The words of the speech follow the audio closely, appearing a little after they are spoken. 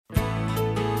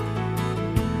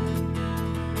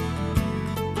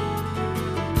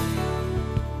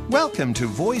Welcome to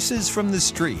Voices from the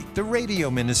Street, the radio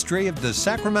ministry of the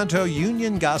Sacramento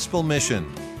Union Gospel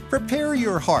Mission. Prepare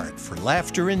your heart for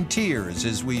laughter and tears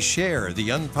as we share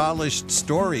the unpolished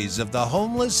stories of the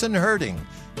homeless and hurting,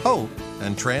 hope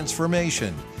and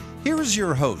transformation. Here is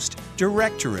your host,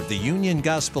 Director of the Union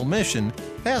Gospel Mission,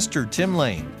 Pastor Tim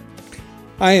Lane.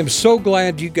 I am so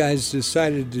glad you guys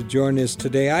decided to join us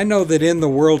today. I know that in the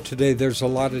world today there's a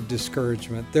lot of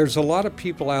discouragement. There's a lot of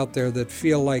people out there that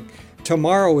feel like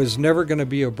tomorrow is never going to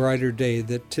be a brighter day,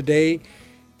 that today,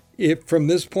 from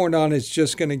this point on, it's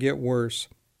just going to get worse.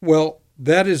 Well,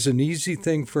 that is an easy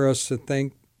thing for us to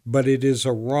think, but it is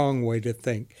a wrong way to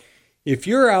think. If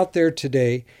you're out there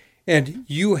today and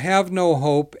you have no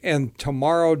hope and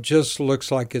tomorrow just looks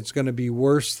like it's going to be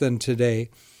worse than today,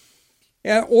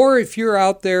 or if you're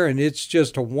out there and it's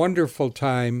just a wonderful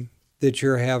time that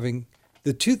you're having,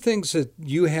 the two things that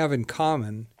you have in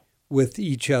common with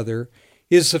each other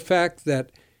is the fact that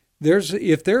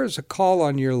if there is a call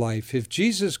on your life, if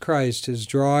Jesus Christ is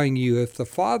drawing you, if the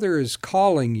Father is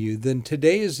calling you, then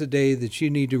today is the day that you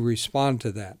need to respond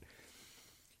to that.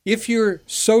 If you're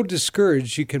so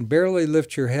discouraged you can barely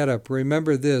lift your head up,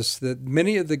 remember this, that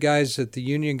many of the guys at the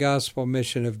Union Gospel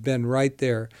Mission have been right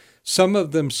there, some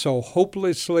of them so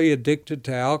hopelessly addicted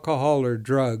to alcohol or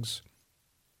drugs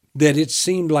that it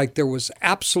seemed like there was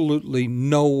absolutely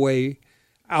no way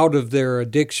out of their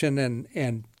addiction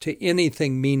and to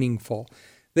anything meaningful.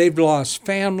 They've lost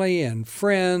family and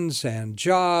friends and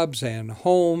jobs and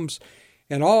homes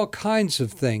and all kinds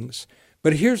of things.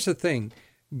 But here's the thing.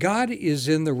 God is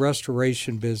in the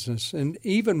restoration business, and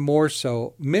even more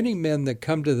so, many men that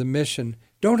come to the mission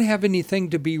don't have anything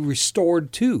to be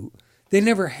restored to. They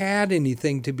never had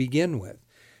anything to begin with.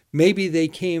 Maybe they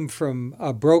came from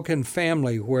a broken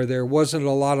family where there wasn't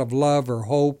a lot of love or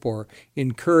hope or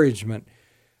encouragement.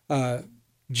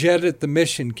 Jed at the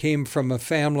mission came from a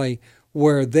family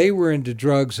where they were into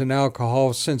drugs and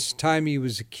alcohol since the time he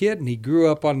was a kid, and he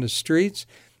grew up on the streets,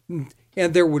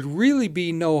 and there would really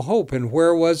be no hope. And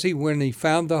where was he when he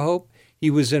found the hope?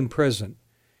 He was in prison,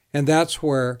 and that's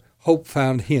where hope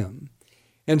found him.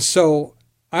 And so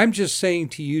I'm just saying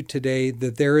to you today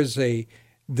that there is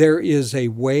a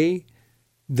way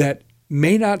that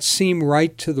may not seem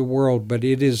right to the world, but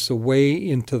it is the way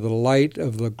into the light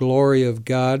of the glory of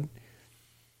God.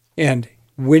 And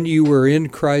when you were in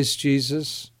Christ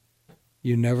Jesus,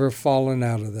 you never fallen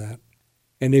out of that.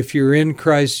 And if you're in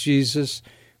Christ Jesus,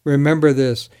 remember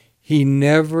this, He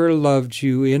never loved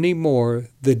you any more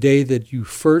the day that you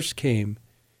first came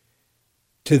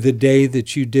to the day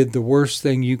that you did the worst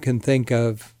thing you can think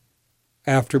of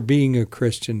after being a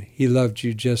Christian. He loved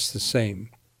you just the same.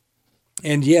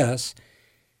 And yes,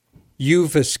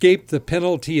 you've escaped the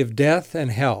penalty of death and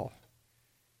hell,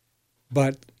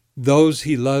 but those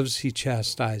He loves, He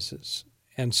chastises.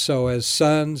 And so as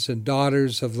sons and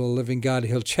daughters of the living God,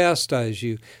 He'll chastise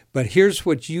you. But here's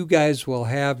what you guys will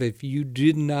have if you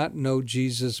did not know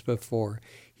Jesus before.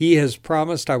 He has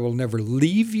promised, I will never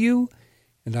leave you,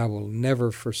 and I will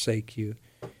never forsake you.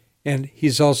 And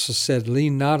He's also said,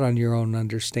 lean not on your own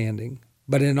understanding,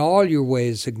 but in all your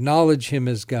ways acknowledge Him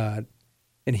as God,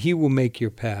 and He will make your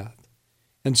path.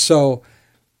 And so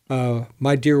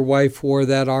my dear wife wore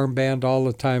that armband all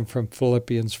the time from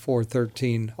Philippians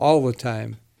 4:13, all the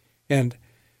time. And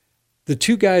the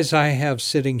two guys I have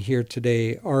sitting here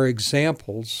today are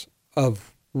examples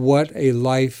of what a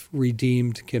life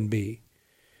redeemed can be.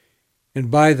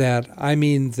 And by that, I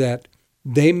mean that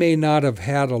they may not have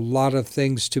had a lot of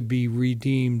things to be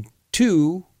redeemed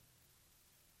to,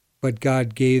 but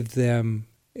God gave them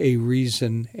a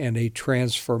reason and a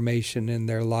transformation in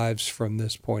their lives from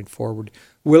this point forward.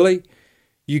 Willie,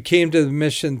 you came to the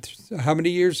mission how many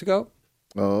years ago?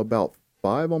 About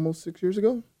 5, almost 6 years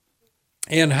ago.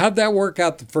 And how'd that work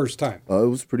out the first time? It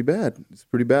was pretty bad. It's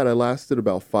pretty bad. I lasted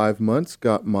about 5 months,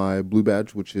 got my blue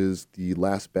badge, which is the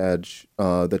last badge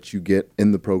that you get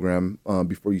in the program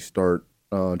before you start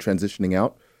transitioning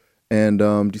out, and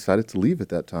decided to leave at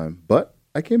that time. But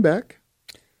I came back.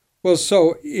 Well,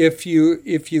 so if you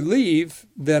leave,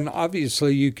 then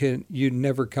obviously you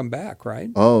never come back,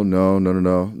 right? Oh, no.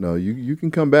 You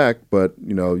can come back, but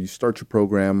you start your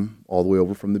program all the way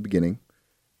over from the beginning,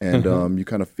 and you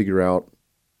kind of figure out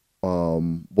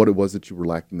what it was that you were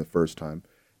lacking the first time.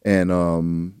 And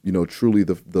truly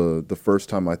the first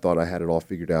time I thought I had it all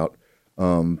figured out.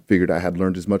 Figured I had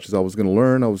learned as much as I was going to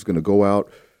learn. I was going to go out,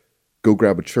 go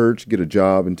grab a church, get a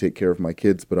job, and take care of my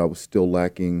kids, but I was still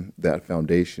lacking that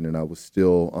foundation, and I was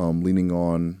still leaning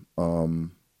on,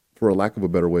 for a lack of a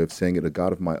better way of saying it, a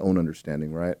God of my own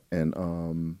understanding, right? And,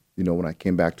 when I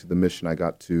came back to the mission, I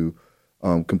got to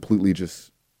completely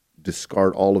just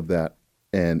discard all of that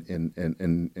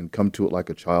and come to it like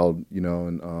a child,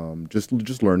 and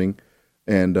just learning,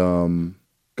 and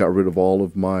got rid of all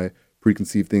of my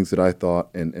preconceived things that I thought,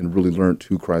 and really learned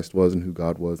who Christ was and who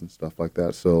God was and stuff like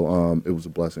that. So it was a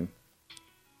blessing.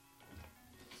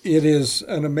 It is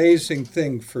an amazing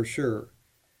thing for sure.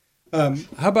 How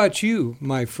about you,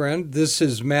 my friend? This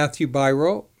is Matthew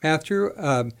Biro. Matthew,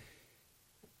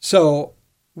 so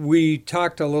we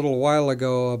talked a little while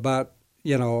ago about,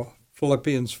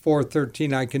 Philippians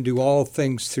 4:13, I can do all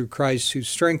things through Christ who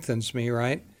strengthens me,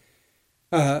 right?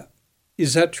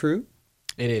 Is that true?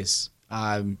 It is.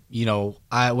 When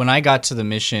I got to the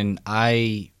mission,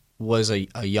 I was a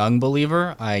young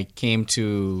believer. I came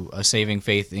to a saving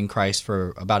faith in Christ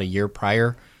for about a year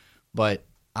prior, but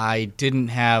I didn't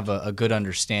have a good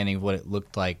understanding of what it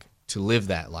looked like to live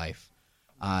that life.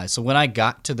 So when I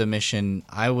got to the mission,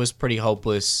 I was pretty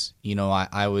hopeless.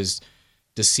 I was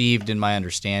deceived in my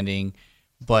understanding,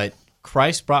 but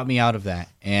Christ brought me out of that.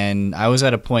 And I was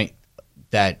at a point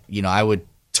that, I would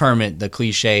term it the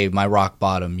cliche, my rock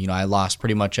bottom. I lost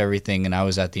pretty much everything and I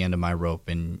was at the end of my rope,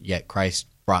 and yet Christ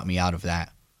brought me out of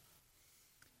that.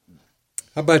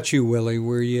 How about you, Willie?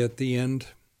 Were you at the end?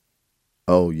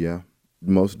 Oh, yeah,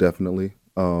 most definitely.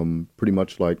 Pretty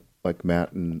much like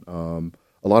Matt and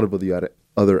a lot of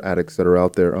other addicts that are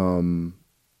out there.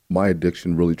 My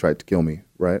addiction really tried to kill me,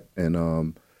 right? And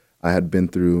I had been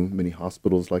through many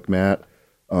hospitals like Matt,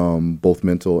 both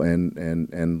mental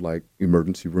and like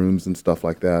emergency rooms and stuff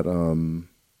like that.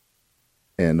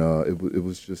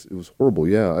 It was horrible.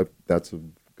 Yeah, that's a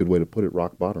good way to put it.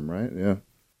 Rock bottom, right? Yeah.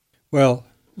 Well,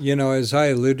 as I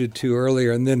alluded to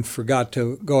earlier, and then forgot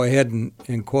to go ahead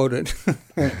and quote it.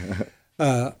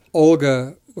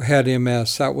 Olga had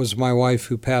MS. That was my wife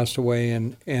who passed away,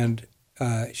 and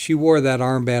she wore that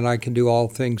armband, I can do all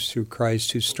things through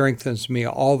Christ who strengthens me,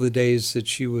 all the days that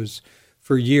she was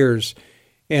for years.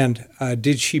 And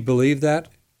did she believe that?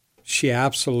 She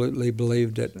absolutely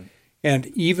believed it. And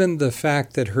even the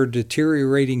fact that her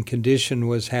deteriorating condition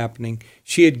was happening,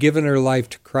 she had given her life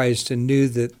to Christ and knew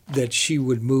that she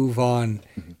would move on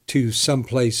to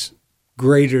someplace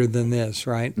greater than this,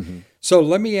 right? Mm-hmm. So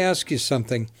let me ask you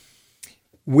something.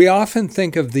 We often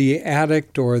think of the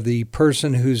addict or the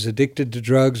person who's addicted to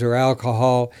drugs or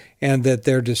alcohol and that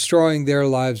they're destroying their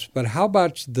lives, but how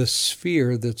about the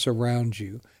sphere that's around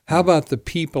you? How about the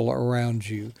people around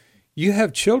you? You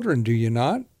have children, do you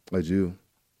not? I do.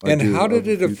 And how did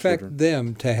it affect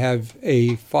them to have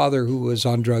a father who was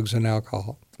on drugs and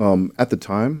alcohol? At the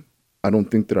time, I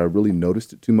don't think that I really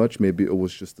noticed it too much. Maybe it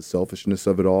was just the selfishness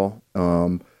of it all.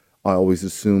 I always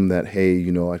assumed that, hey,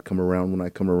 I'd come around when I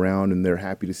come around and they're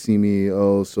happy to see me.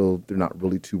 So they're not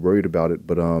really too worried about it.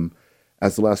 But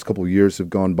as the last couple of years have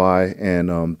gone by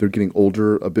and they're getting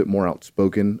older, a bit more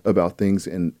outspoken about things,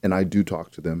 and I do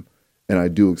talk to them. And I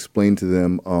do explain to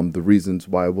them the reasons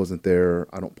why I wasn't there.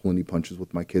 I don't pull any punches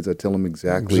with my kids. I tell them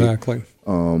exactly.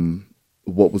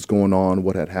 What was going on,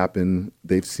 what had happened.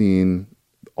 They've seen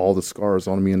all the scars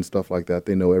on me and stuff like that.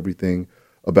 They know everything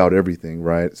about everything,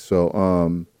 right?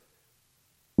 So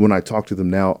when I talk to them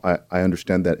now, I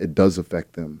understand that it does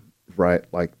affect them, right?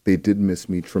 Like they did miss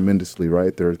me tremendously,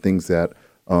 right? There are things that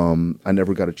I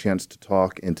never got a chance to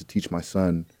talk and to teach my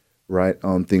son, right?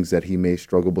 Things that he may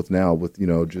struggle with now with,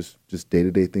 just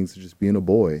day-to-day things of just being a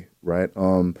boy, right?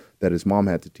 That his mom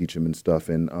had to teach him and stuff.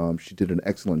 And she did an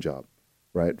excellent job,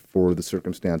 right? For the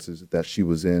circumstances that she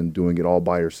was in, doing it all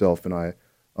by herself. And I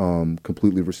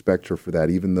completely respect her for that,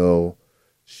 even though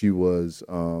she was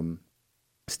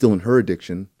still in her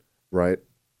addiction, right?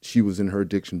 She was in her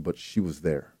addiction, but she was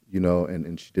there,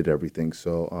 and she did everything.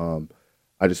 So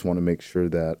I just want to make sure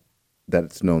that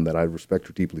it's known that I respect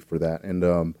her deeply for that. And,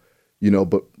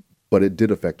 but it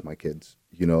did affect my kids.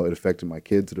 It affected my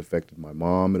kids. It affected my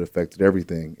mom. It affected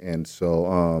everything. And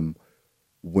so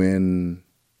when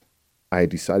I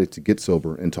decided to get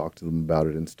sober and talk to them about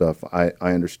it and stuff, I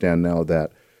understand now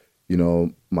that,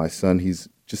 my son, he's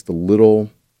just a little,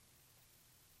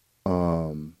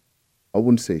 I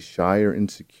wouldn't say shy or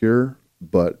insecure,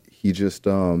 but he just,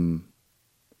 he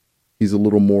was a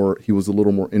little more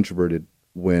introverted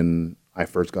when I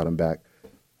first got him back.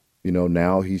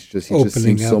 Now he just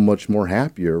seems so much more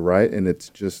happier, right? And it's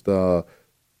just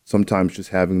sometimes just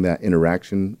having that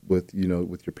interaction with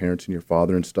with your parents and your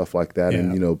father and stuff like that,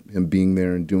 and him being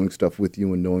there and doing stuff with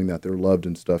you and knowing that they're loved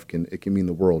and stuff can mean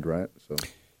the world, right? So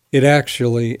it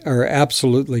actually or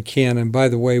absolutely can. And by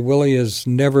the way, Willie has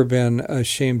never been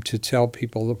ashamed to tell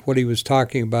people that what he was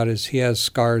talking about is he has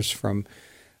scars from.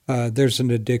 There's an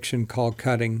addiction called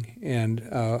cutting, and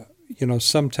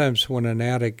sometimes when an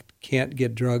addict can't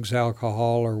get drugs,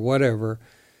 alcohol, or whatever,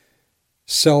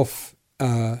 self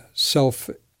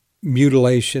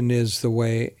self-mutilation is the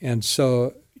way. And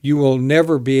so you will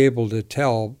never be able to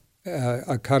tell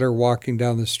a cutter walking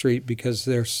down the street because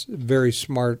they're very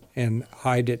smart and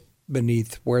hide it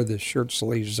beneath where the shirt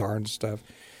sleeves are and stuff.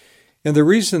 And the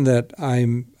reason that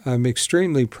I'm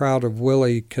extremely proud of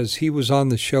Willie, because he was on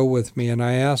the show with me, and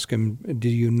I asked him, do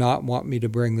you not want me to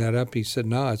bring that up? He said,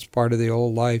 no, it's part of the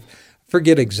old life. I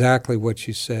forget exactly what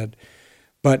you said.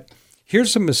 But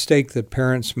here's a mistake that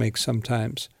parents make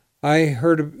sometimes. I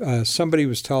heard somebody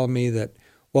was telling me that,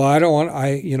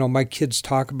 well, my kids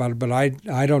talk about it, but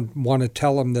I don't want to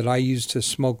tell them that I used to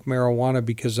smoke marijuana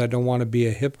because I don't want to be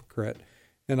a hypocrite.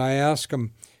 And I asked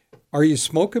them, are you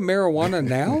smoking marijuana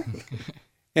now?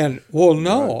 And, well,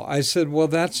 no. I said, well,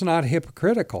 that's not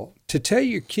hypocritical. To tell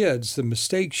your kids the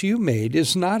mistakes you made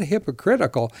is not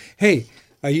hypocritical. Hey,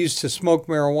 I used to smoke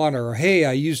marijuana, or hey,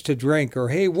 I used to drink, or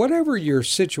hey, whatever your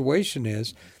situation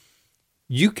is,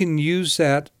 you can use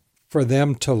that for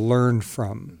them to learn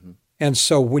from. Mm-hmm. And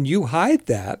so when you hide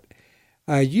that,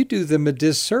 you do them a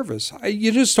disservice.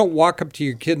 You just don't walk up to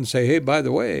your kid and say, hey, by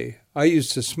the way, I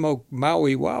used to smoke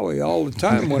Maui Wowie all the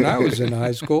time when I was in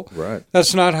high school. Right.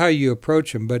 That's not how you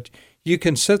approach them. But you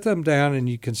can sit them down and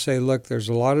you can say, look, there's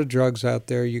a lot of drugs out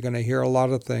there. You're going to hear a lot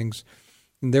of things.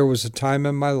 And there was a time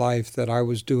in my life that I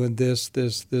was doing this,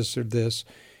 or this,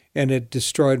 and it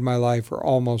destroyed my life or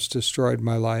almost destroyed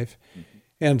my life. Mm-hmm.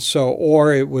 And so,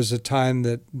 or it was a time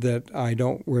that I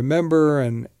don't remember.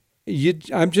 And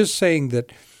I'm just saying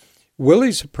that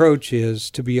Willie's approach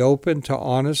is to be open, to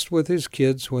honest with his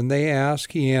kids. When they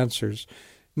ask, he answers.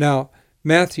 Now,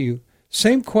 Matthew,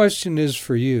 same question is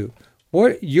for you.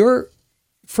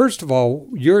 First of all,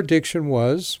 your addiction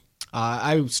was?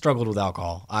 I struggled with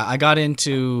alcohol. I got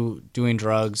into doing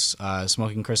drugs,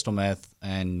 smoking crystal meth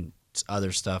and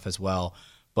other stuff as well.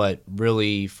 But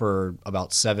really, for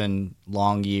about 7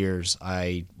 long years,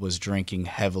 I was drinking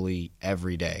heavily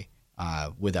every day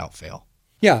without fail.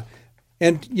 Yeah.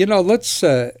 And, let's,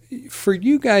 for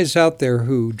you guys out there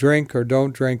who drink or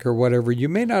don't drink or whatever, you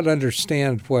may not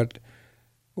understand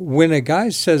when a guy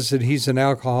says that he's an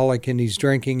alcoholic and he's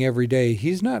drinking every day,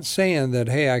 he's not saying that,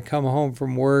 hey, I come home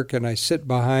from work and I sit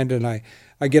behind and I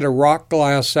get a rock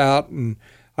glass out and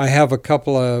I have a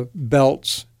couple of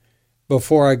belts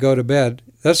before I go to bed.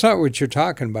 That's not what you're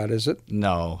talking about, is it?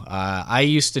 No. I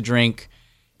used to drink,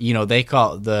 they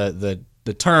call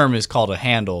the term is called a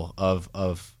handle of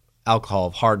alcohol,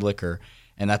 of hard liquor,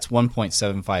 and that's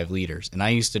 1.75 liters. And I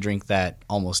used to drink that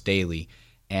almost daily.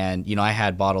 And, I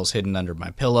had bottles hidden under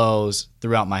my pillows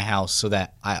throughout my house so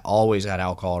that I always had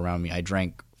alcohol around me. I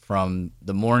drank from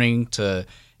the morning to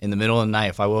in the middle of the night.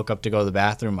 If I woke up to go to the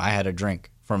bathroom, I had a drink.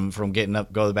 From getting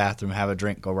up, go to the bathroom, have a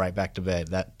drink, go right back to bed.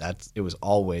 It was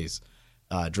always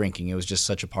drinking. It was just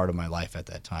such a part of my life at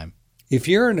that time. If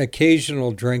you're an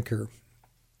occasional drinker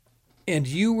and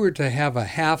you were to have a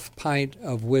half pint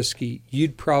of whiskey,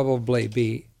 you'd probably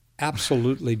be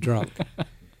absolutely drunk.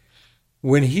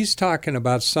 When he's talking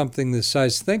about something this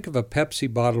size, think of a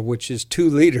Pepsi bottle, which is 2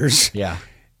 liters. Yeah.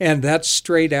 And that's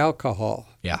straight alcohol.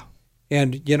 Yeah.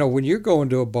 And, when you're going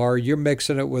to a bar, you're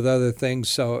mixing it with other things.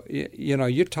 So,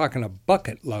 you're talking a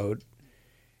bucket load.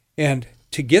 And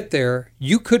to get there,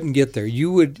 you couldn't get there.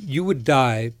 You would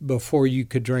die before you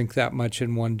could drink that much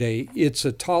in one day. It's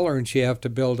a tolerance you have to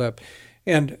build up.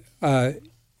 And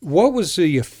what was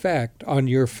the effect on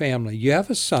your family? You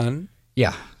have a son.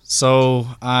 Yeah. So,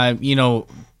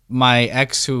 my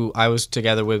ex who I was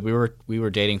together with, we were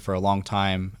dating for a long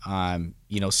time.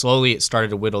 Slowly it started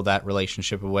to whittle that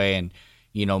relationship away. And,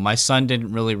 my son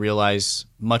didn't really realize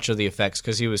much of the effects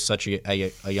because he was such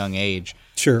a young age.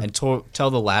 Sure. And till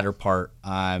the latter part,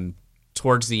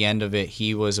 towards the end of it,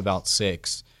 he was about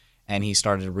 6. And he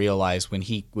started to realize when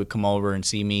he would come over and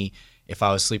see me, if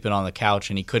I was sleeping on the couch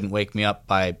and he couldn't wake me up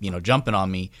by, jumping on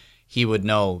me, he would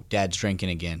know Dad's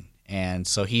drinking again. And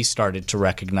so he started to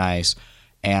recognize,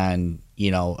 and,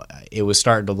 it was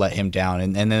starting to let him down.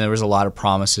 And then there was a lot of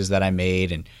promises that I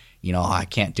made, and, I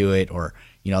can't do it, or,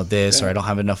 this, or I don't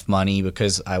have enough money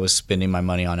because I was spending my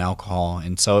money on alcohol.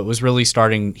 And so it was really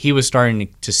he was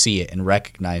starting to see it and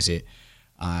recognize it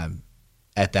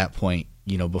at that point,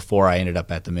 before I ended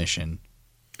up at the mission.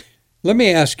 Let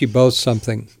me ask you both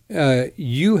something.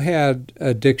 You had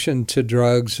addiction to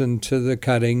drugs and to the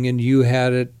cutting, and you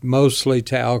had it mostly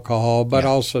to alcohol, but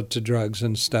also to drugs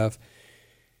and stuff.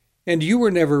 And you were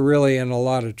never really in a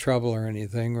lot of trouble or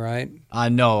anything, right?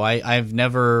 No, I've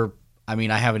never. I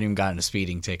haven't even gotten a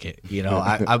speeding ticket.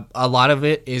 A lot of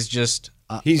it is just.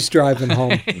 He's driving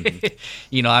home.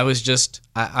 I was just.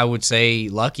 I would say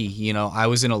lucky. I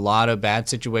was in a lot of bad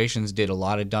situations, did a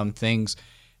lot of dumb things.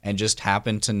 and just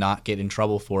happened to not get in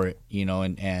trouble for it,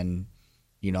 and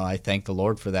I thank the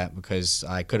Lord for that, because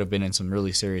I could have been in some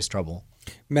really serious trouble.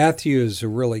 Matthew is a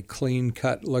really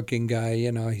clean-cut looking guy.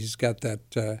 He's got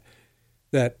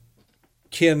that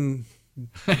Ken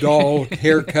doll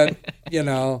haircut.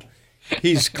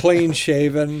 He's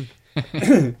clean-shaven.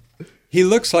 He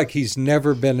looks like he's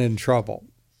never been in trouble,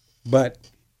 but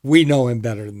we know him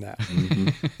better than that.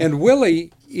 Mm-hmm. And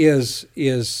Willie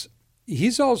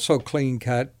he's also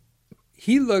clean-cut.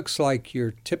 He looks like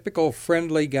your typical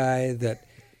friendly guy that,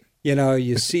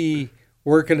 you see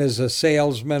working as a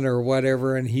salesman or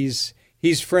whatever, and he's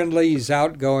friendly, he's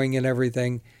outgoing and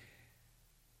everything.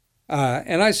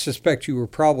 And I suspect you were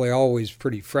probably always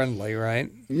pretty friendly, right?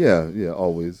 Yeah,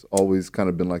 always kind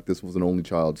of been like this. Was an only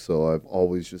child, so I've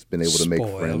always just been able to make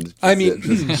friends.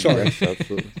 Sorry. Yes,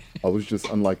 absolutely. I was just,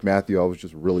 unlike Matthew, I was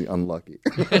just really unlucky.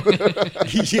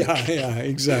 Yeah,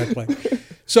 exactly.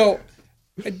 So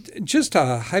just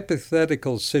a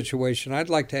hypothetical situation. I'd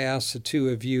like to ask the two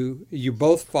of you, you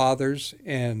both fathers,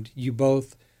 and you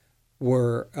both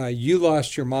were, you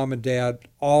lost your mom and dad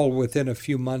all within a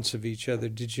few months of each other,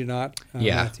 did you not,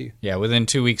 Matthew? Yeah, within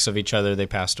 2 weeks of each other, they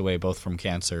passed away, both from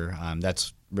cancer.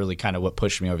 That's really kind of what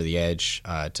pushed me over the edge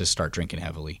to start drinking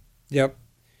heavily. Yep.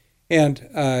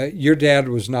 And your dad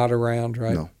was not around,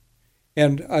 right? No.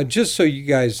 And just so you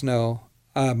guys know,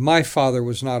 my father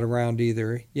was not around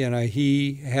either.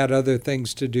 He had other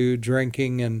things to do,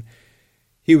 drinking, and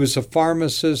he was a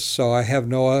pharmacist, so I have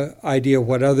no idea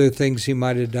what other things he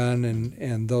might have done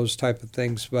and those type of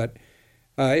things. But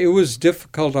it was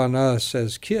difficult on us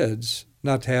as kids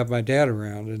not to have my dad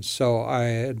around, and so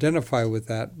I identify with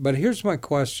that. But here's my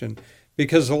question,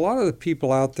 because a lot of the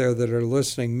people out there that are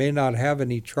listening may not have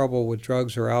any trouble with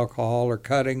drugs or alcohol or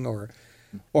cutting or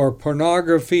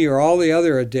pornography or all the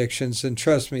other addictions, and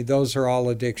trust me, those are all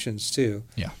addictions too.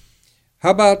 Yeah. How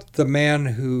about the man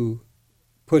who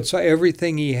puts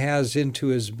everything he has into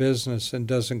his business and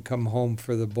doesn't come home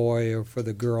for the boy or for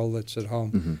the girl that's at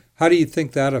home? Mm-hmm. How do you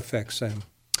think that affects them?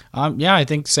 Yeah, I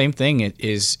think same thing. It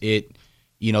is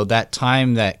that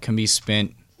time that can be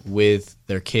spent with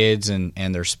their kids and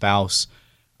their spouse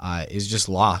is just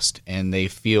lost, and they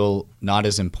feel not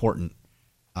as important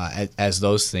as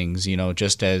those things.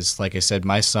 Just as, like I said,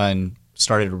 my son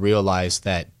started to realize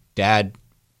that dad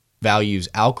values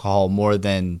alcohol more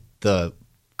than the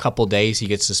couple days he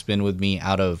gets to spend with me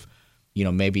out of,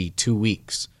 maybe 2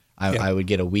 weeks. I would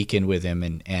get a weekend with him,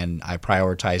 and I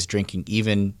prioritized drinking,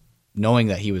 even knowing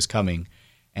that he was coming.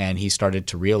 And he started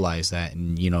to realize that.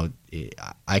 And,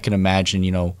 I can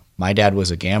imagine, my dad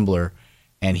was a gambler,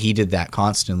 and he did that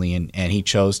constantly, and he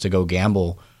chose to go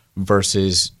gamble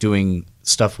versus doing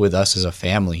stuff with us as a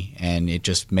family. And it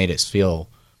just made us feel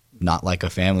not like a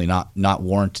family, not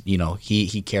warrant.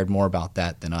 He cared more about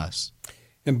that than us.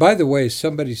 And by the way,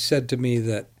 somebody said to me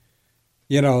that,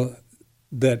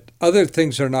 that other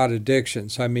things are not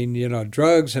addictions. I mean,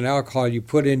 drugs and alcohol you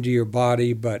put into your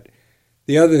body, but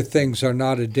the other things are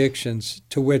not addictions,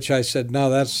 to which I said, no,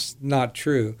 that's not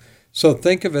true. So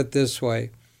think of it this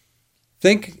way.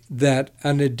 Think that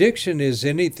an addiction is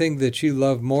anything that you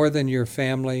love more than your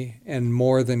family and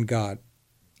more than God.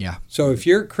 Yeah. So if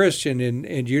you're a Christian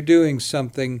and you're doing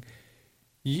something,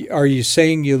 are you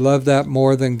saying you love that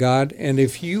more than God? And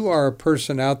if you are a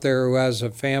person out there who has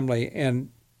a family, and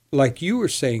like you were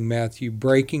saying, Matthew,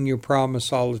 breaking your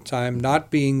promise all the time,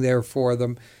 not being there for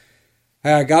them,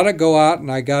 hey, I got to go out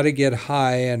and I got to get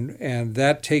high, and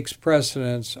that takes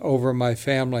precedence over my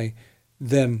family,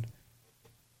 then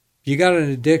you got an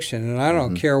addiction. And I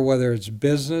don't care whether it's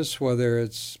business, whether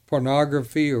it's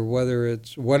pornography, or whether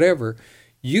it's whatever.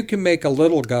 You can make a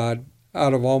little God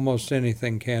out of almost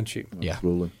anything, can't you? Yeah.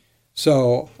 Absolutely.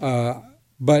 So,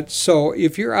 so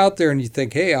if you're out there and you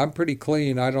think, hey, I'm pretty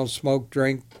clean, I don't smoke,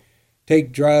 drink,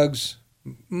 take drugs,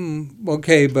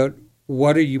 okay, but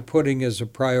what are you putting as a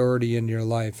priority in your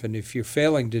life? And if you're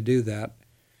failing to do that,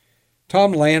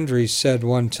 Tom Landry said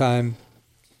one time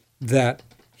that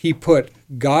he put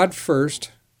God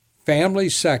first, family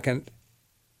second,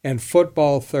 and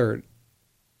football third.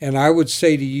 And I would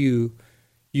say to you,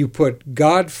 you put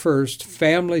God first,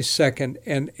 family second,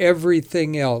 and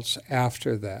everything else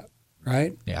after that,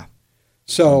 right? Yeah.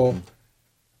 So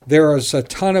there is a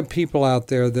ton of people out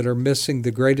there that are missing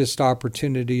the greatest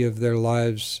opportunity of their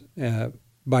lives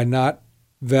by not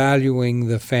valuing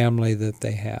the family that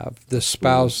they have, the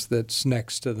spouse that's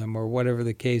next to them, or whatever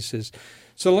the case is.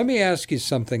 So let me ask you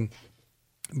something,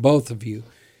 both of you.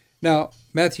 Now,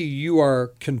 Matthew, you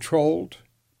are controlled.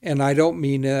 And I don't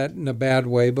mean that in a bad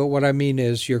way, but what I mean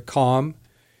is you're calm,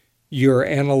 you're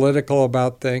analytical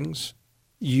about things,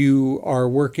 you are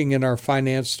working in our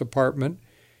finance department,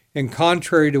 And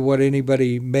contrary to what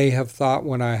anybody may have thought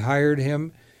when I hired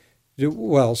him,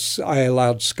 well, I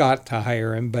allowed Scott to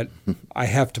hire him, but I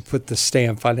have to put the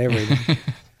stamp on everything.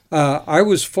 I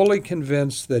was fully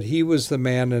convinced that he was the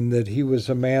man, and that he was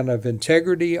a man of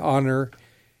integrity, honor,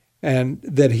 and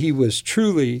that he was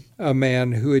truly a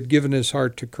man who had given his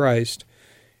heart to Christ.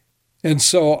 And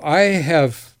so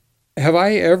have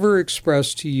I ever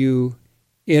expressed to you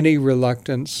any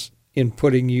reluctance in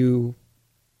putting you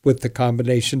with the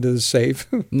combination to the safe?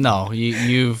 No,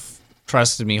 you've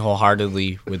trusted me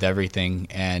wholeheartedly with everything.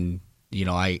 And,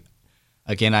 I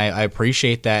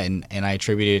appreciate that. And I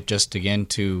attribute it just again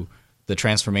to the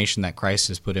transformation that Christ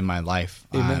has put in my life.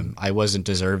 I wasn't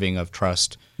deserving of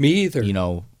trust. Me either.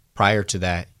 Prior to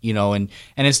that, and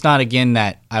it's not again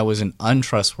that I was an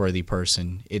untrustworthy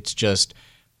person. It's just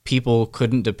people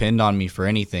couldn't depend on me for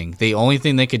anything. The only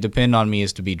thing they could depend on me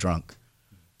is to be drunk.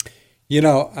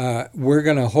 We're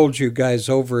going to hold you guys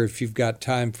over if you've got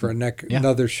time for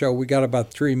another show. We got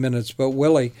about 3 minutes, but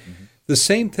Willie, the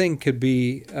same thing could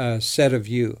be said of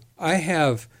you. I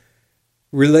have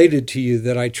related to you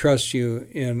that I trust you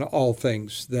in all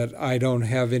things, that I don't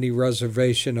have any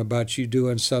reservation about you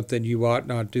doing something you ought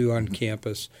not do on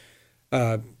campus.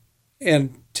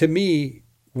 And to me,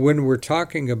 when we're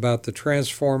talking about the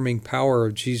transforming power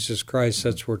of Jesus Christ,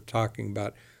 that's what we're talking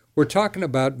about. We're talking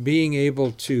about being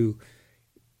able to,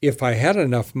 if I had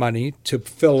enough money to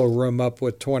fill a room up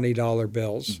with $20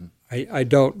 bills, I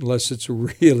don't unless it's a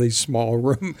really small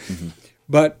room,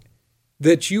 but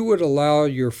that you would allow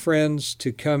your friends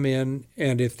to come in,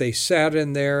 and if they sat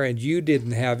in there and you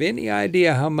didn't have any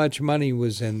idea how much money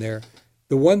was in there,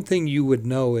 the one thing you would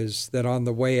know is that on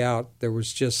the way out, there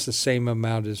was just the same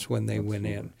amount as when they went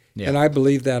in. Yeah. And I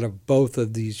believe that of both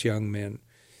of these young men.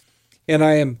 And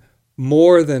I am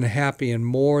more than happy and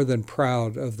more than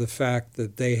proud of the fact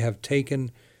that they have taken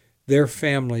their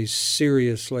families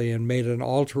seriously and made an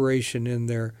alteration in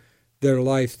their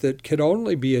life that could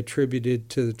only be attributed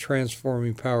to the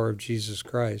transforming power of Jesus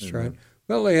Christ, mm-hmm. right?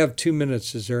 We only have 2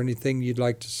 minutes. Is there anything you'd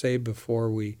like to say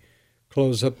before we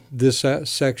close up this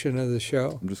section of the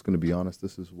show? I'm just going to be honest.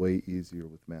 This is way easier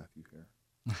with Matthew here.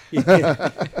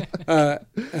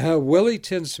 Willie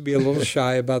tends to be a little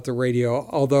shy about the radio,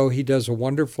 although he does a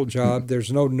wonderful job.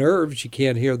 There's no nerves. You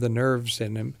can't hear the nerves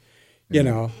in him, you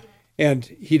know. And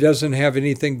he doesn't have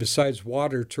anything besides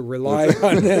water to rely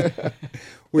on,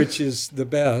 which is the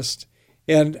best.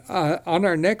 And on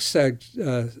our next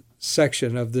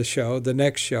section of the show, the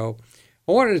next show,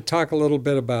 I wanted to talk a little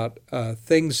bit about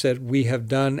things that we have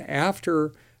done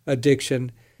after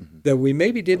addiction that we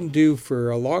maybe didn't do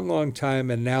for a long, long time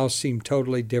and now seem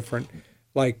totally different.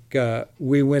 Like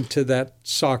we went to that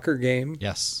soccer game.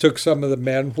 Yes. Took some of the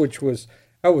men,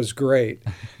 that was great.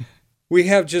 We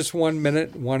have just 1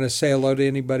 minute. Want to say hello to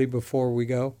anybody before we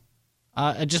go?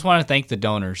 I just want to thank the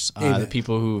donors, the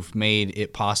people who've made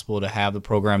it possible to have the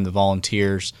program, the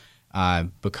volunteers,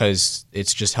 because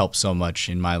it's just helped so much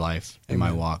in my life, in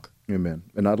my walk. Amen.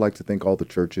 And I'd like to thank all the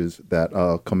churches that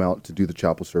come out to do the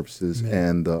chapel services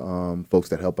and the folks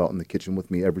that help out in the kitchen with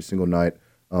me every single night.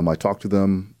 I talk to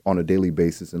them on a daily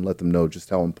basis and let them know just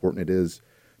how important it is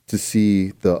to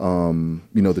see the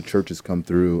the churches come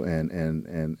through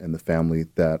and the family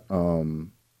that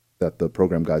that the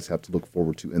program guys have to look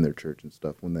forward to in their church and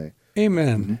stuff when they.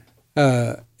 Amen.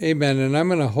 Amen. And I'm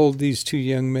going to hold these two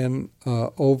young men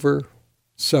over.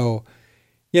 So,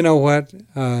 you know what?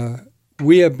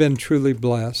 We have been truly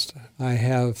blessed. I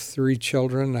have 3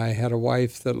 children. I had a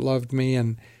wife that loved me,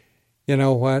 and you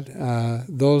know what?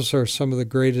 Those are some of the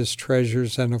greatest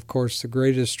treasures. And of course, the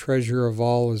greatest treasure of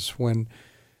all is when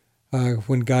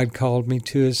God called me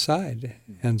to his side.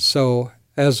 And so,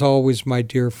 as always, my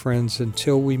dear friends,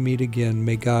 until we meet again,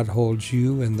 may God hold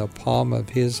you in the palm of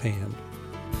his hand.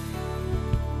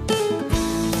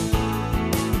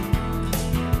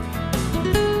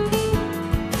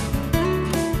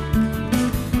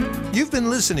 You've been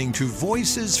listening to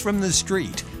Voices from the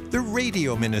Street, the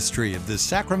radio ministry of the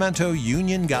Sacramento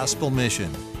Union Gospel Mission.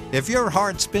 If your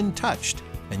heart's been touched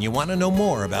and you want to know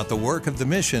more about the work of the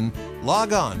mission,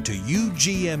 log on to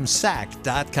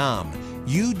ugmsac.com,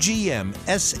 ugmsac.com.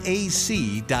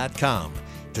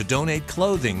 To donate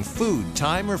clothing, food,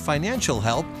 time, or financial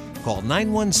help, call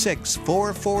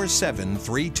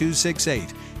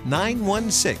 916-447-3268,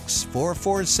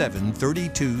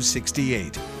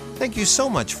 916-447-3268. Thank you so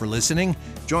much for listening.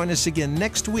 Join us again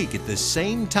next week at the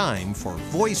same time for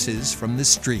Voices from the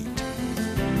Street.